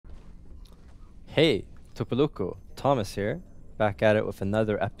Hey, Tupuluku, Thomas here, back at it with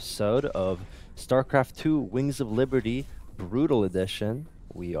another episode of StarCraft 2 Wings of Liberty Brutal Edition.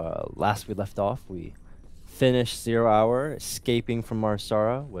 Last we left off, we finished 0 Hour, escaping from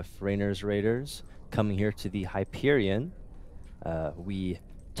Marsara with Rainer's Raiders, coming here to the Hyperion. We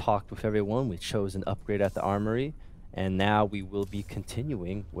talked with everyone, we chose an upgrade at the armory, and now we will be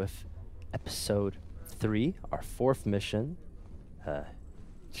continuing with episode 3, our 4th mission.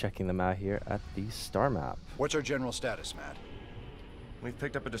 Checking them out here at the star map. What's our general status, Matt? We've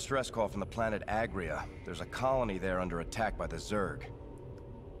picked up a distress call from the planet Agria. There's a colony there under attack by the Zerg.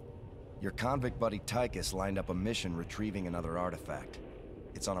 Your convict buddy Tychus lined up a mission retrieving another artifact.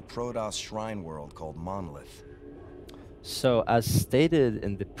 It's on a Protoss shrine world called Monolith. So, as stated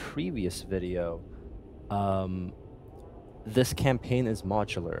in the previous video, this campaign is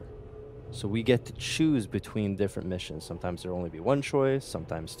modular. So we get to choose between different missions. Sometimes there'll only be one choice,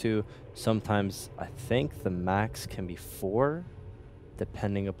 sometimes two. Sometimes I think the max can be 4,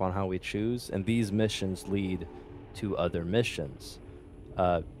 depending upon how we choose. And these missions lead to other missions.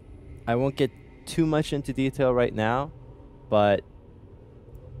 I won't get too much into detail right now, but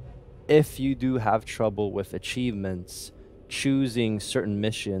if you do have trouble with achievements, choosing certain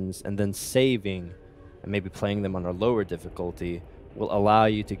missions and then saving and maybe playing them on a lower difficulty will allow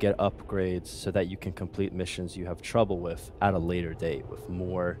you to get upgrades so that you can complete missions you have trouble with at a later date with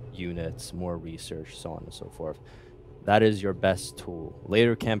more units, more research, so on and so forth. That is your best tool.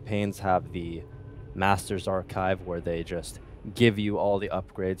 Later campaigns have the Master's Archive where they just give you all the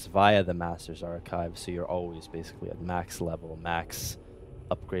upgrades via the Master's Archive, so you're always basically at max level, max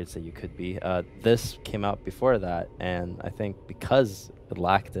upgrades that you could be. This came out before that, and I think because it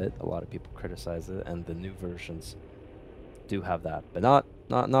lacked it, a lot of people criticize it, and the new versions do have that, but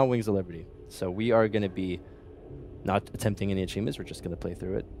not Wings of Liberty. So we are going to be not attempting any achievements, we're just going to play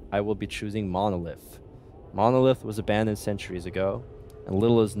through it. I will be choosing Monolith. Monolith was abandoned centuries ago, and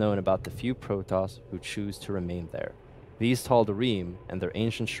little is known about the few Protoss who choose to remain there. These Tal'Darim and their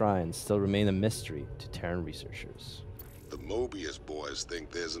ancient shrines still remain a mystery to Terran researchers. The Mobius boys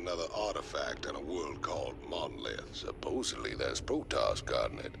think there's another artifact on a world called Monolith. Supposedly there's Protoss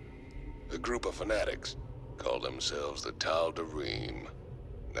guarding it. A group of fanatics call themselves the Tal'Darim.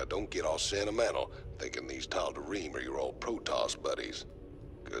 Now don't get all sentimental thinking these Tal'Darim are your old Protoss buddies,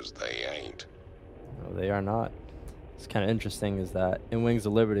 because they ain't. No, they are not. It's kind of interesting is that in Wings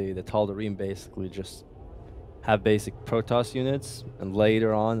of Liberty, the Tal'Darim basically just have basic Protoss units, and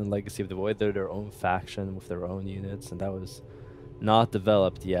later on in Legacy of the Void, they're their own faction with their own units, and that was not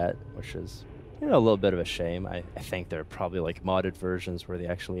developed yet, which is, you know, a little bit of a shame. I think there are probably like modded versions where they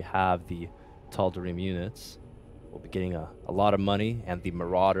actually have the Tal'Darim units. We'll be getting a lot of money, and the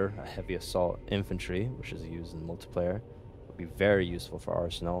Marauder, a heavy assault infantry, which is used in multiplayer, will be very useful for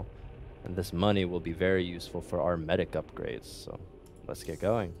Arsenal, and this money will be very useful for our medic upgrades. So let's get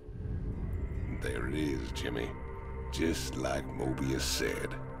going. There it is, Jimmy. Just like Mobius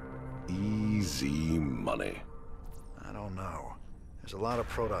said. Easy money. I don't know. There's a lot of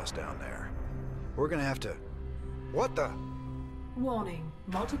Protoss down there. We're gonna have to... What the? Warning.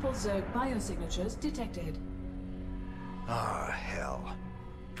 Multiple Zerg biosignatures detected. Ah, hell.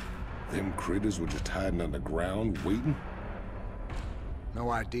 Them critters were just hiding underground, waiting? No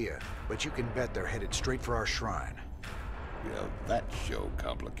idea, but you can bet they're headed straight for our shrine. Yeah, that show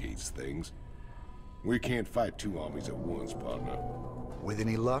complicates things. We can't fight 2 armies at once, partner. With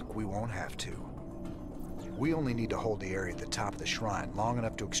any luck, we won't have to. We only need to hold the area at the top of the shrine long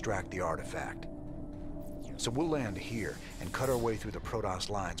enough to extract the artifact. So we'll land here and cut our way through the Protoss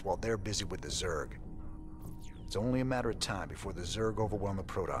lines while they're busy with the Zerg. It's only a matter of time before the Zerg overwhelm the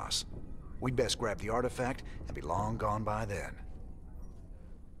Protoss. We'd best grab the artifact and be long gone by then.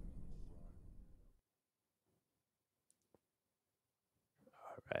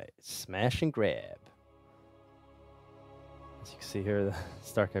 Alright, smash and grab. As you can see here, the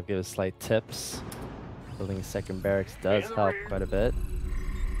StarCraft gives slight tips. Building a second barracks does help quite a bit.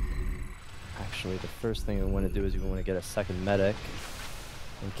 Actually, the first thing we want to do is we want to get a second medic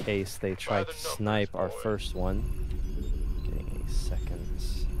in case they try to snipe our first one. Getting a second.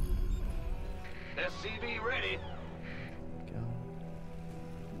 SCV ready. Go.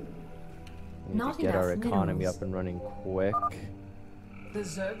 We need to get our economy up and running quick. The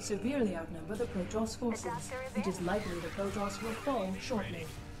Zerg severely outnumber the Protoss forces. It is likely the Protoss will fall shortly.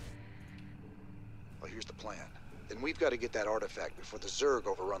 Well, here's the plan. Then we've got to get that artifact before the Zerg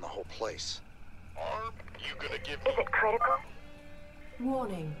overrun the whole place. Arm, you gonna give Is it critical?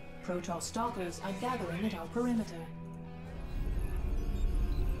 Warning. Protoss stalkers are gathering at our perimeter.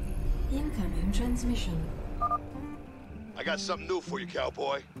 Incoming transmission. I got something new for you,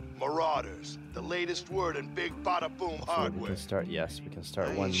 cowboy. Marauders. The latest word in big bada boom So we hardware. can start. Yes, we can I start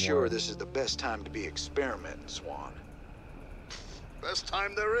ain't one sure more. this is the best time to be experimenting, Swan. Best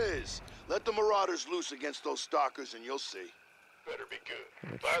time there is. Let the Marauders loose against those stalkers and you'll see. Better be good.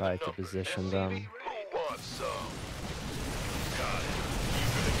 I'm gonna try to position them. Who wants some?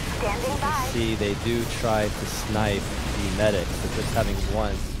 Standing by. See, they do try to snipe the medics, but just having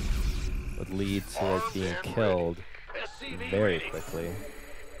one would lead to it being killed very quickly.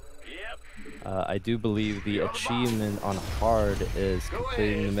 I do believe the achievement on hard is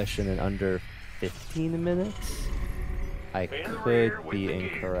completing the mission in under 15 minutes. I could be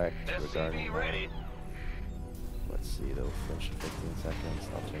incorrect regarding that. Let's see, they'll finish in 15 seconds.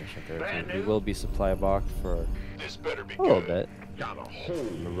 I'll finish in 13. We will be supply blocked for a little bit.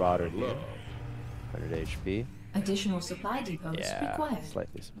 Marauder here. 100 HP. Additional supply depots Yeah, required.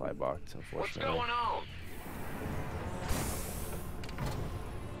 slightly supply blocked, unfortunately.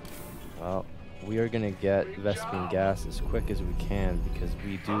 Well, we are gonna get Vespine gas as quick as we can because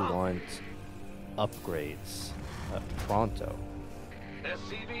we do want upgrades pronto. So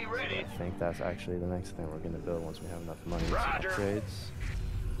I think that's actually the next thing we're gonna build once we have enough money. Some upgrades.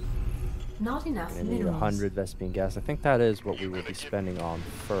 Not enough We're gonna need minerals. 100 Vespine gas. I think that is what we will be spending on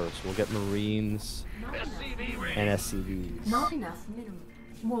first. We'll get Marines Not enough minerals. and SCVs. Not enough minerals.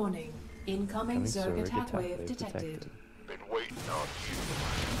 Warning. Incoming Coming Zerg Zerg attack attack wave wave detected. Been waiting on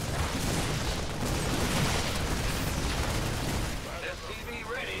you.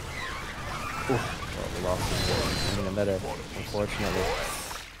 Well, we lost him in the medic, unfortunately.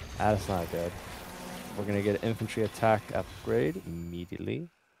 That's not good. We're gonna get an infantry attack upgrade immediately.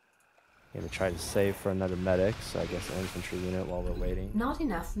 Gonna try to save for another medic, so I guess an infantry unit while we're waiting. Not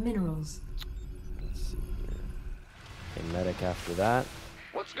enough minerals. Let's see here. A medic after that.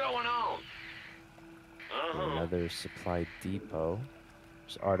 What's going on? Another supply depot.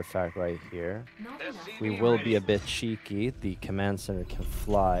 There's an artifact right here. Not enough. We will be a bit cheeky. The command center can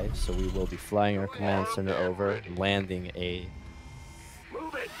fly, so we will be flying our command center over, landing a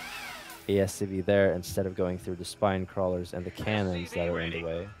ASCV there instead of going through the spine crawlers and the cannons that are in the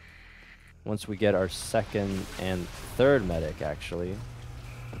way. Once we get our second and third medic, actually,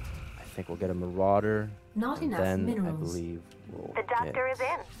 I think we'll get a Marauder. Not and enough then I minerals. believe we'll The doctor get is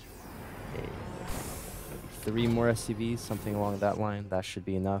in. maybe 3 more SCVs, something along that line. That should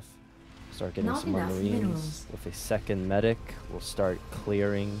be enough. Start getting Not some more enough Marines. minerals. With a second medic, we'll start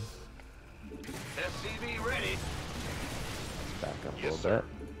clearing. SCV ready. Back up a Yes, little sir.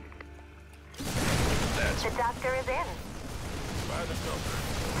 bit. The doctor is in. By the number.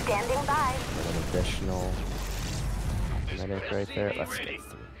 Standing by. Get an additional medic right there. Let's get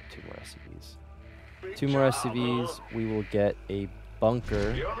 2 more SCVs. 2 more SCVs. We will get a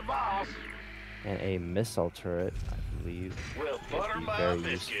bunker You're the boss. and a missile turret, I believe. Well, butter Would be my very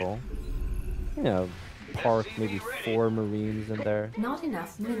biscuit. useful. You know, park maybe 4 Marines in there. Not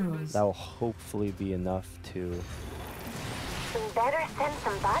enough minerals. That will hopefully be enough to. We better send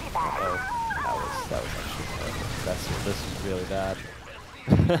some body bags. Oh, that was actually perfect. This was really bad.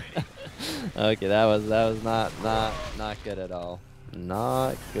 Okay, that was not good at all.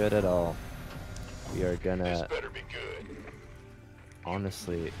 Not good at all. We are This gonna better be good.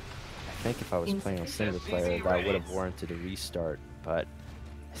 honestly. I think if I was playing on single player, that would have warranted a restart, but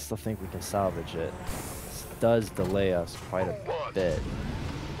I still think we can salvage it. This does delay us quite a bit.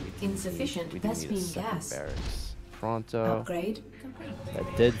 Insufficient We do need a Vespine second gas. barracks. Pronto. Upgrade complete.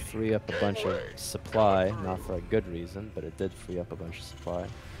 That did free up a bunch of supply, not for a good reason, but it did free up a bunch of supply.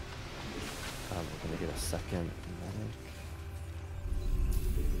 We're gonna get a second medic.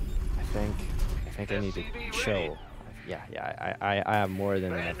 I think I need to chill. Yeah, I have more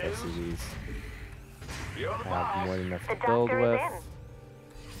than enough SCVs. You're the I have boss. more than enough The to build doctor with.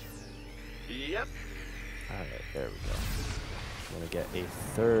 is Yep. Alright, there we go. I'm gonna get a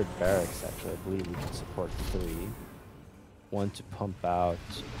third barracks, actually. I believe we can support 3. 1 to pump out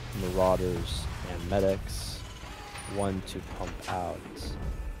Marauders and Medics. 1 to pump out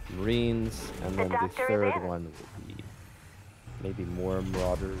Marines. And then the doctor is third in. one will be maybe more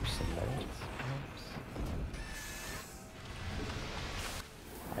Marauders and Medics, perhaps.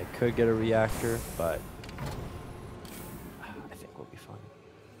 I could get a reactor, but I think we'll be fine.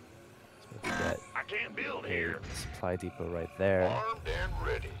 So maybe get I can't build a here. supply depot right there, Armed and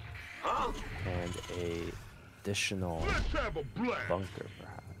ready. Huh? and a additional Let's have a blast. bunker,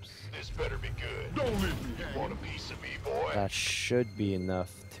 perhaps. This better be good. Don't let me. You want a piece of me, boy? That should be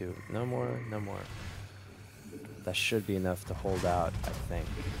enough to. No more, no more. That should be enough to hold out, I think.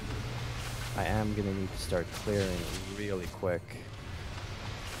 I am gonna need to start clearing really quick.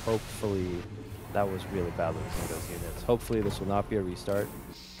 Hopefully, That was really bad losing those units. Hopefully this will not be a restart.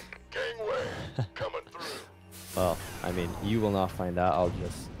 Gangway, coming through. Well, I mean, you will not find out. I'll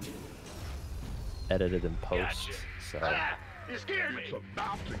just edit it in post. So You scared me. It's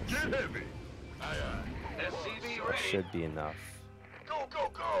about to get heavy. SCV that ready. should be enough. Go,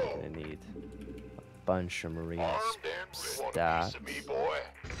 go, We're go. gonna need a bunch of Marines Armed and ready. Want a stats. piece of me, boy?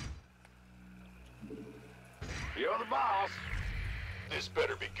 You're the boss. This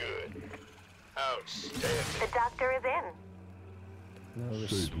better be good. Outstanding. The doctor is in. No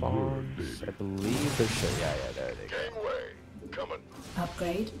response. I believe there should. Yeah, there they go. Gangway, coming.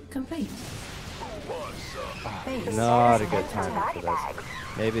 Upgrade complete. Who wants some? Base. Not a Send good some time body for this. bags.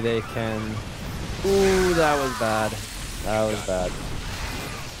 Maybe they can. Ooh, that was bad. That was bad.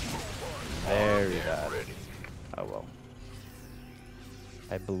 Very bad. Oh well.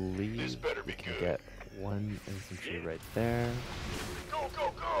 I believe This better we be can good. get one infantry right there. Go,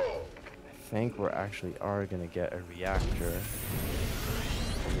 go, go. I think we're actually are gonna get a reactor.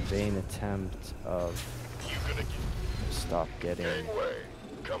 A vain attempt of You gonna get stop getting gangway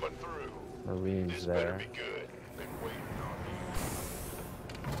coming through. Marines This better there. be good. Been waiting on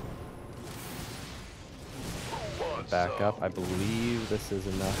you. Who wants Back some? up. I believe this is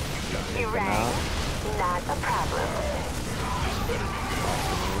enough to You take them rang? out. Not a problem.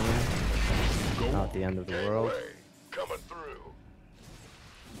 Not the end of the world. Gangway coming through.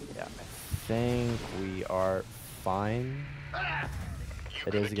 Yeah, I think we are fine.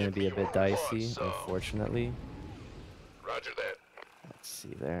 It is going to be a bit dicey, unfortunately. Roger that. Let's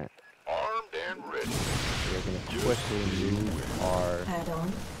see there. Armed and ready. We're going to quickly move our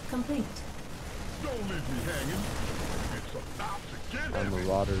Add-on complete. Don't leave me hanging. It's about to get our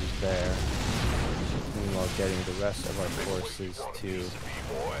marauders there. Meanwhile, getting the rest of our forces to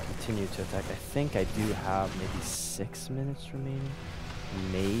continue to attack. I think I do have maybe 6 minutes remaining.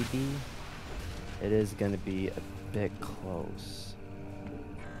 Maybe. It is going to be a bit close.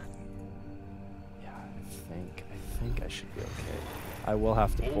 Yeah, I think I should be okay. I will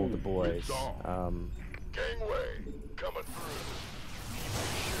have to pull the boys. Gangway coming through.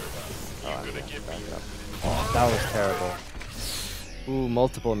 Oh, I'm gonna back up. Oh, that was terrible. Ooh,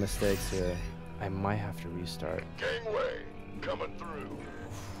 multiple mistakes here. I might have to restart. Gangway coming through.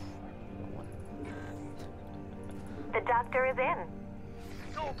 The doctor is in.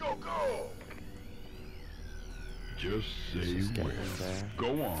 Go, go, go. Just say Just get when. in there. Go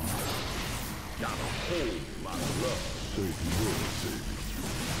on. Got a whole lot of love. Say the word, baby.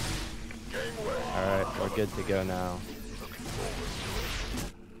 Gangway. Alright, we're good to go now. Looking forward to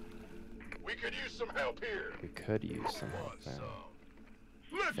it. We could use some help here. We could use some help Want there. some?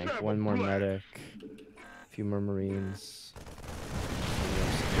 I Let's think have one a more blast. medic, a few more marines.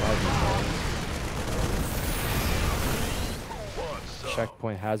 And we have Who wants some some?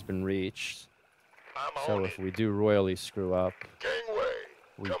 checkpoint has been reached, I'm so on if it. we do royally screw up, Gangway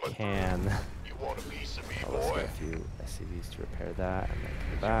we coming can. through. You want a piece of me, Let's boy? get a few SCVs to repair that and then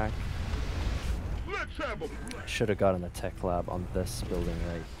come back. Let's have a blast. Should have gotten a tech lab on this building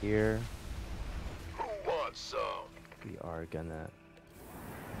right here. Who wants some? We are gonna.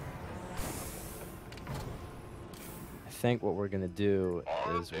 I think what we're gonna do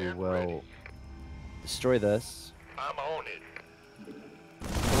is we will destroy this, I'm on it.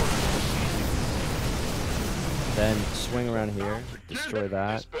 then swing around here, destroy This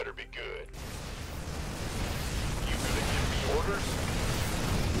that. better be good. You gonna give me orders?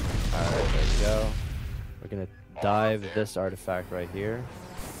 Alright, there we go. We're gonna dive this artifact right here.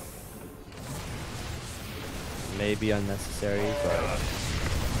 May be unnecessary, but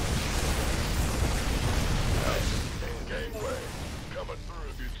Gangway coming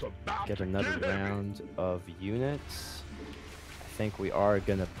through. It's about get to another get heavy. round of units. I think we are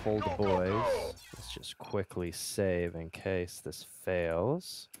gonna pull the boys. Let's just quickly save in case this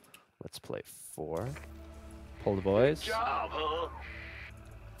fails. Let's play 4. Pull the boys. Job, huh?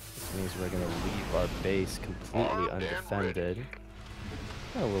 This means we're gonna leave our base completely undefended.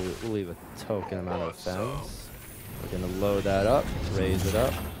 Yeah, we'll leave a token amount of defense. We're gonna load that up, raise it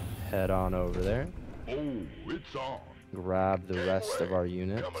up, head on over there, Oh, it's on. grab the rest of our Coming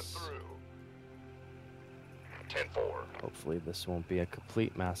units. through. 10-4. Hopefully this won't be a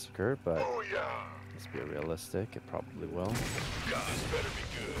complete massacre, but Oh yeah. let's be realistic, it probably will. God, this better be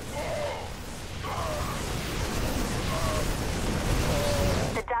good.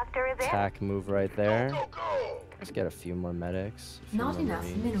 The doctor is in. Attack move right there. Go, go. Let's get a few more medics. A few Not more enough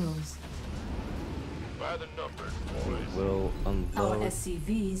Marines. minerals. By the numbers, We boys. will Our unload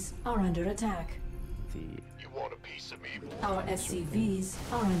SCVs are under attack. the You want a piece of me, boy? Our SCVs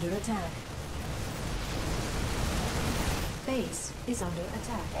are under attack. Base is under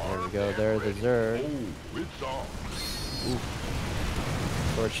attack. There we go. There, the Zerg. Oh, it's on.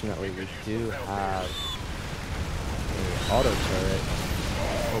 Fortunately, we do have an auto turret.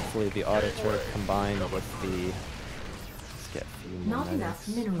 Hopefully, the auto turret combined with the. Let's get a few more Not enough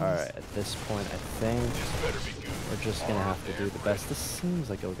minerals. All right, at this point, I think we're just gonna have to do the best. This seems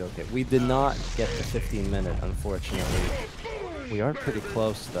like it'll go okay. We did not get the 15-minute, unfortunately. We are pretty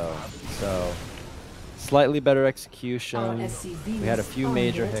close though, so slightly better execution. We had a few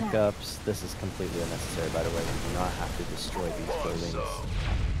major hiccups. This is completely unnecessary, by the way. We do not have to destroy these buildings.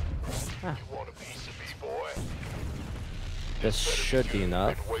 Ah. This should be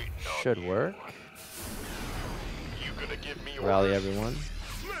enough. Should work. Rally everyone.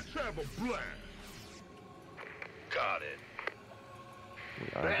 Let's have a blast. Got it. We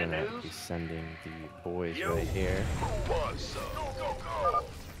are gonna be sending the boys right here.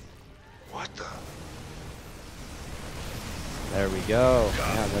 What the? There we go.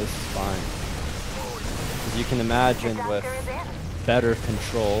 Yeah, this is fine. As you can imagine, with better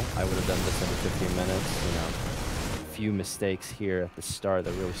control, I would have done this under 15 minutes. You know, a few mistakes here at the start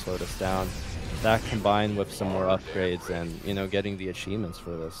that really slowed us down. That combined with some more upgrades and, you know, getting the achievements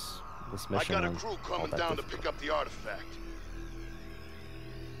for this mission. I got a crew coming down to pick up the artifact.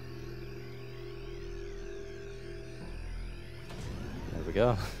 There we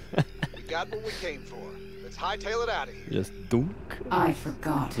go. We got what we came for. Let's hightail it out of here. Just dunk. I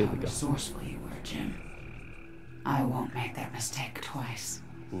forgot Here how we go. resourceful you were, Jim. I won't make that mistake twice.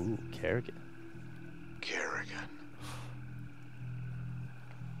 Ooh, Kerrigan. Kerrigan.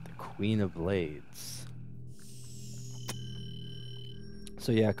 The Queen of Blades.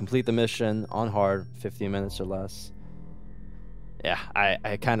 So yeah, complete the mission on hard, 15 minutes or less. Yeah,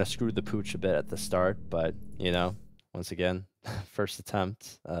 I kind of screwed the pooch a bit at the start, but, you know, once again, first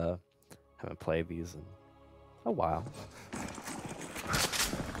attempt. Haven't played these in a while.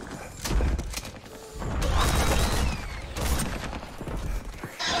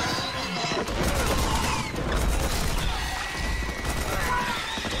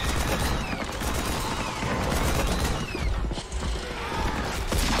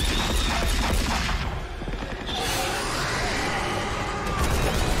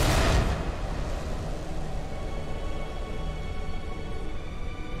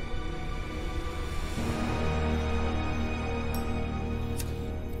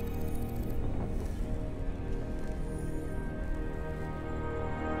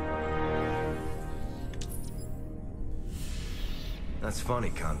 That's funny,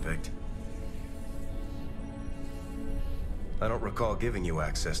 convict. I don't recall giving you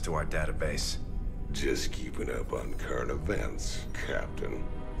access to our database. Just keeping up on current events, Captain.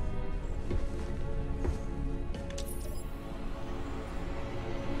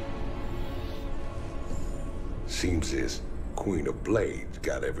 Seems this Queen of Blades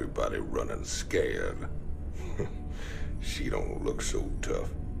got everybody running scared. She don't look so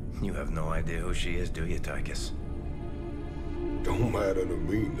tough. You have no idea who she is, do you, Tychus? Don't matter to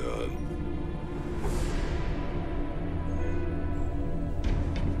me none.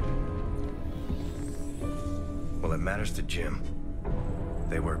 Well, it matters to Jim.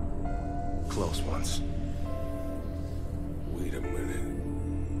 They were close once. Wait a minute.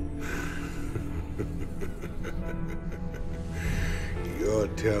 You're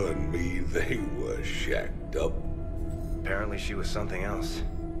telling me they were shacked up? Apparently she was something else.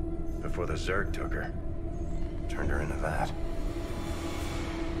 Before the Zerg took her. Turned her into that.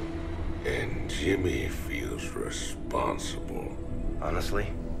 And Jimmy feels responsible. Honestly,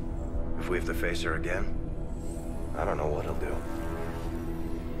 if we have to face her again, I don't know what he'll do.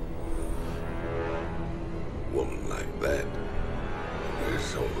 Woman like that,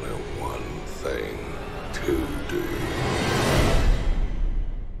 there's only one thing to do.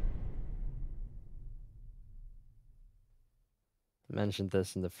 I mentioned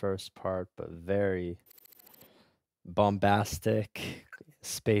this in the first part, but very bombastic,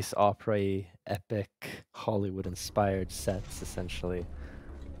 space opera, epic, Hollywood-inspired sets, essentially,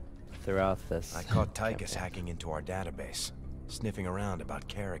 throughout this. I caught Tychus hacking into our database, sniffing around about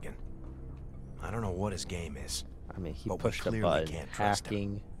Kerrigan. I don't know what his game is. I mean, he but we pushed a clearly button, can't trust him.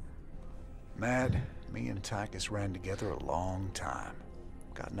 hacking. Mad, me and Tychus ran together a long time.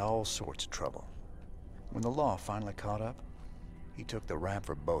 Got in all sorts of trouble. When the law finally caught up, he took the rap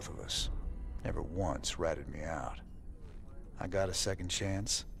for both of us. Never once ratted me out. I got a second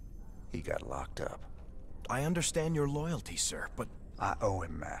chance. He got locked up. I understand your loyalty, sir, but... I owe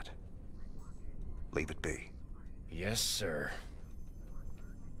him, Matt. Leave it be. Yes, sir.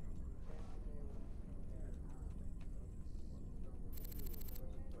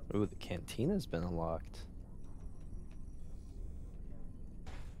 Ooh, the cantina's been unlocked.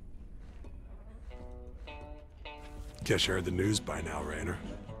 Guess you heard the news by now, Raynor.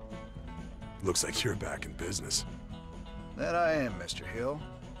 Looks like you're back in business. That I am, Mr. Hill.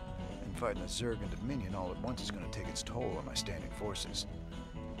 And fighting a Zerg and Dominion all at once is going to take its toll on my standing forces.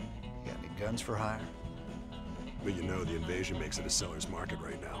 You got any guns for hire? But you know the invasion makes it a seller's market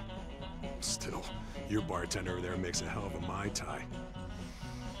right now. Still, your bartender over there makes a hell of a Mai Tai.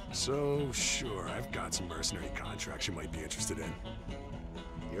 So, sure, I've got some mercenary contracts you might be interested in.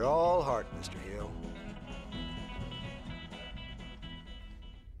 You're all heart, Mr. Hill.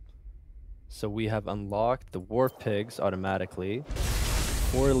 So we have unlocked the War Pigs automatically.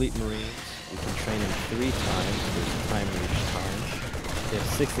 4 elite marines. We can train them 3 times. There's a timer each time. They have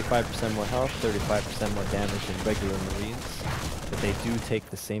 65% more health, 35% more damage than regular marines. But they do take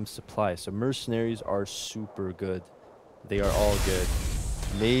the same supply. So mercenaries are super good. They are all good.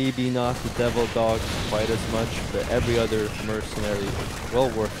 Maybe not the devil dogs quite as much, but every other mercenary is well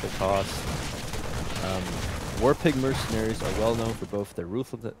worth the cost. War Pig mercenaries are well known for both their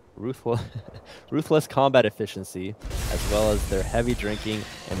ruthless combat efficiency, as well as their heavy drinking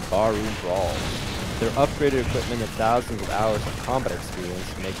and barroom brawls. Their upgraded equipment and thousands of hours of combat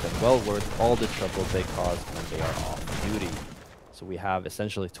experience make them well worth all the trouble they cause when they are off duty. So we have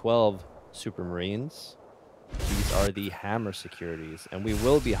essentially 12 super marines. These are the hammer securities, and we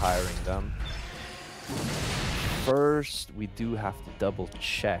will be hiring them. First, we do have to double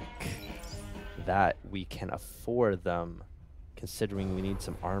check that we can afford them, considering we need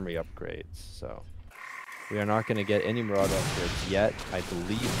some armory upgrades. So we are not going to get any Marauder upgrades yet. I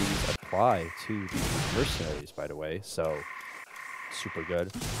believe these apply to the mercenaries, by the way, so super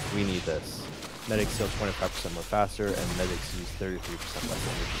good. We need this. Medics heal 25% more faster, and medics use 33% less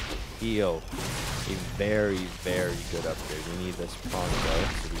energy to heal. A very, very good upgrade. We need this pronto,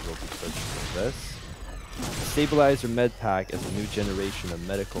 so we will be purchasing this. The Stabilizer Med Pack is a new generation of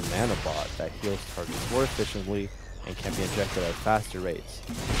medical nanobot that heals targets more efficiently and can be injected at faster rates.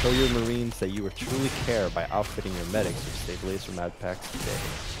 Show your Marines that you truly care by outfitting your medics with Stabilizer Med Packs today.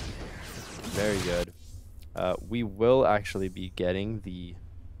 Very good. We will actually be getting the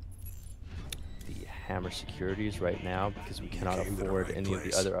hammer securities right now because we cannot afford any of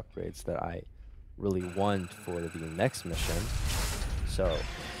the other upgrades that I really want for the next mission. So,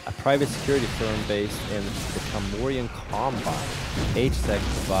 a private security firm based in the Kamorian Combine, HSEC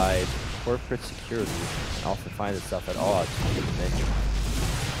provides corporate security and often finds itself at odds with the Dominion.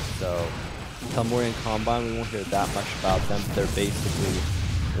 So, Kamorian Combine, we won't hear that much about them. They're basically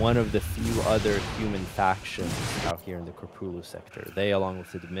one of the few other human factions out here in the Korpulu sector. They, along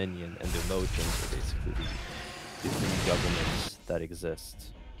with the Dominion and the Emojins, are basically the 3 governments that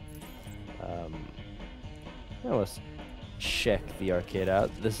exist. Let's check the arcade out.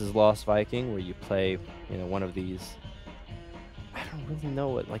 This is Lost Viking, where you play, one of these. I don't really know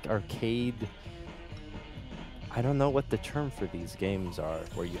what, arcade. I don't know what the term for these games are,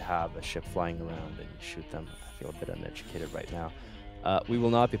 where you have a ship flying around and you shoot them. I feel a bit uneducated right now. We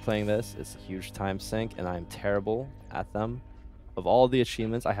will not be playing this. It's a huge time sink, and I'm terrible at them. Of all the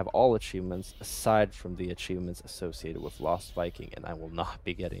achievements, I have all achievements aside from the achievements associated with Lost Viking, and I will not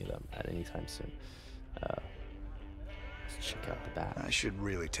be getting them at any time soon. Let's check out the bat. I should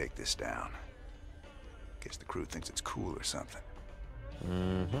really take this down. Guess the crew thinks it's cool or something.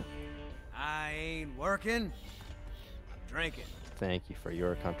 I ain't working. I'm drinking. Thank you for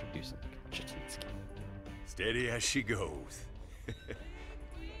your contribution, Chichinski. Steady as she goes.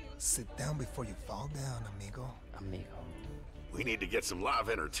 Sit down before you fall down, amigo. Amigo. We need to get some live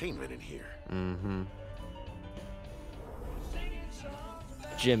entertainment in here.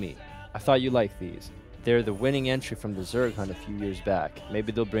 Jimmy, I thought you liked these. They're the winning entry from the Zerg hunt a few years back.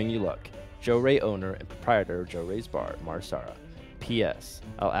 Maybe they'll bring you luck. Joe Ray, owner and proprietor of Joe Ray's Bar, Marsara. P.S.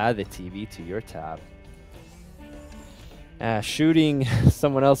 I'll add the TV to your tab. Shooting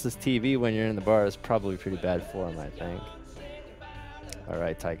someone else's TV when you're in the bar is probably pretty bad form, I think.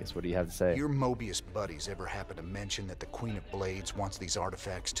 Alright, Tychus, what do you have to say? Your Mobius buddies ever happen to mention that the Queen of Blades wants these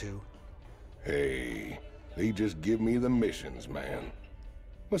artifacts too? Hey, they just give me the missions, man.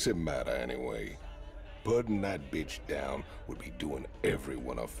 What's it matter anyway? Putting that bitch down would be doing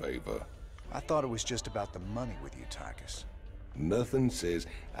everyone a favor. I thought it was just about the money with you, Tychus. Nothing says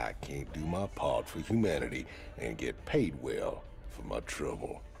I can't do my part for humanity and get paid well for my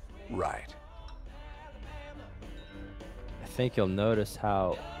trouble. Right. I think you'll notice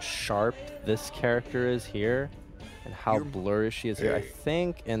how sharp this character is here and how blurry she is here. I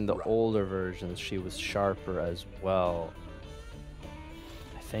think in the older versions she was sharper as well.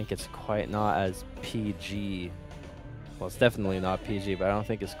 I think it's quite not as PG. Well, it's definitely not PG, but I don't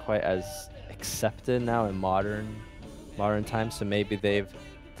think it's quite as accepted now in modern times. So maybe they've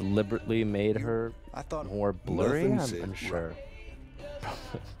deliberately made her more blurry? I'm said unsure.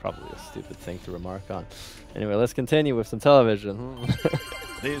 Probably a stupid thing to remark on. Anyway, let's continue with some television.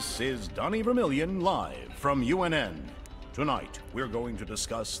 This is Donnie Vermillion live from UNN. Tonight, we're going to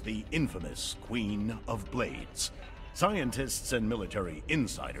discuss the infamous Queen of Blades. Scientists and military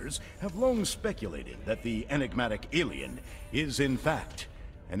insiders have long speculated that the enigmatic alien is, in fact,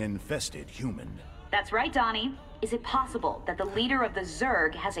 an infested human. That's right, Donnie. Is it possible that the leader of the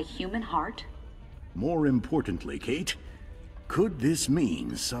Zerg has a human heart? More importantly, Kate, could this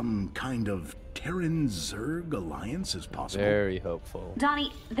mean some kind of Terran-Zerg alliance is possible? Very hopeful.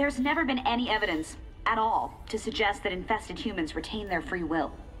 Donnie, there's never been any evidence at all to suggest that infested humans retain their free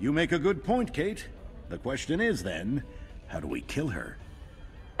will. You make a good point, Kate. The question is then, how do we kill her?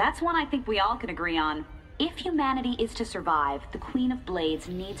 That's one I think we all can agree on. If humanity is to survive, the Queen of Blades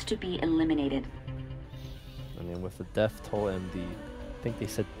needs to be eliminated. I mean, with the death toll and the, I think they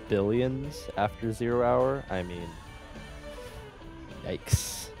said billions after 0 hour, I mean,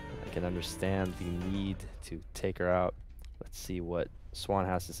 yikes. I can understand the need to take her out. Let's see what Swan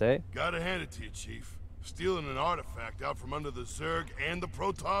has to say. Gotta hand it to you, Chief. Stealing an artifact out from under the Zerg and the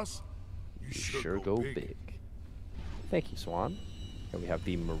Protoss? You sure go big. Thank you, Swan. And we have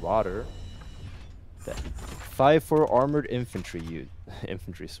the Marauder. The 5-4 armored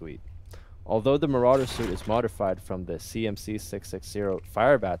infantry suite. Although the Marauder suit is modified from the CMC 660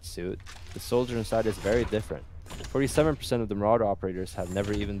 Firebat suit, the soldier inside is very different. 47% of the Marauder operators have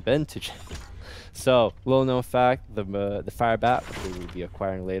never even been to jail. So, little known fact, the Firebat, which we will be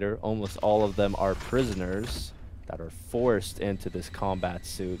acquiring later, almost all of them are prisoners that are forced into this combat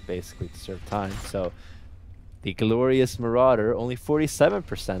suit basically to serve time. So, the glorious Marauder, only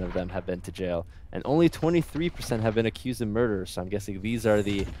 47% of them have been to jail, and only 23% have been accused of murder. So I'm guessing these are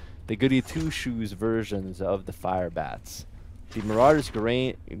the goody two-shoes versions of the Firebats. The Marauder's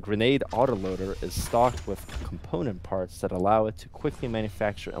grenade autoloader is stocked with component parts that allow it to quickly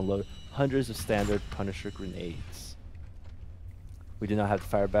manufacture and load hundreds of standard Punisher grenades. We do not have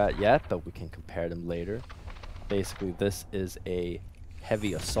the Firebat yet, but we can compare them later. Basically, this is a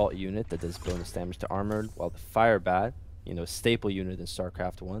heavy assault unit that does bonus damage to armored, while the Firebat, you know, staple unit in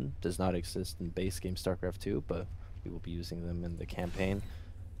StarCraft 1, does not exist in base game StarCraft 2, but we will be using them in the campaign,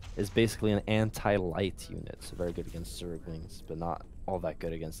 is basically an anti-light unit, so very good against Zerglings, but not all that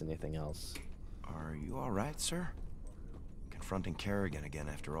good against anything else. Are you alright, sir? Confronting Kerrigan again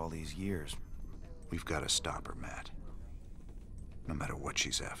after all these years. We've got to stop her, Matt. No matter what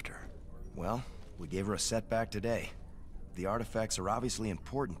she's after. Well, we gave her a setback today. The artifacts are obviously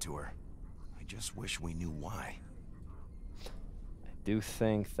important to her. I just wish we knew why. I do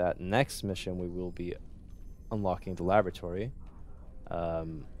think that next mission we will be unlocking the laboratory.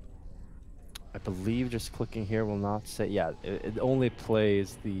 I believe just clicking here will not say, yeah, it only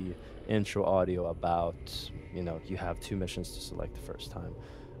plays the intro audio about, you know, you have 2 missions to select the first time.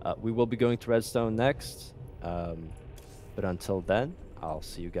 We will be going to Redstone next, but until then, I'll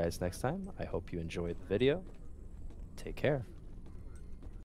see you guys next time. I hope you enjoyed the video. Take care.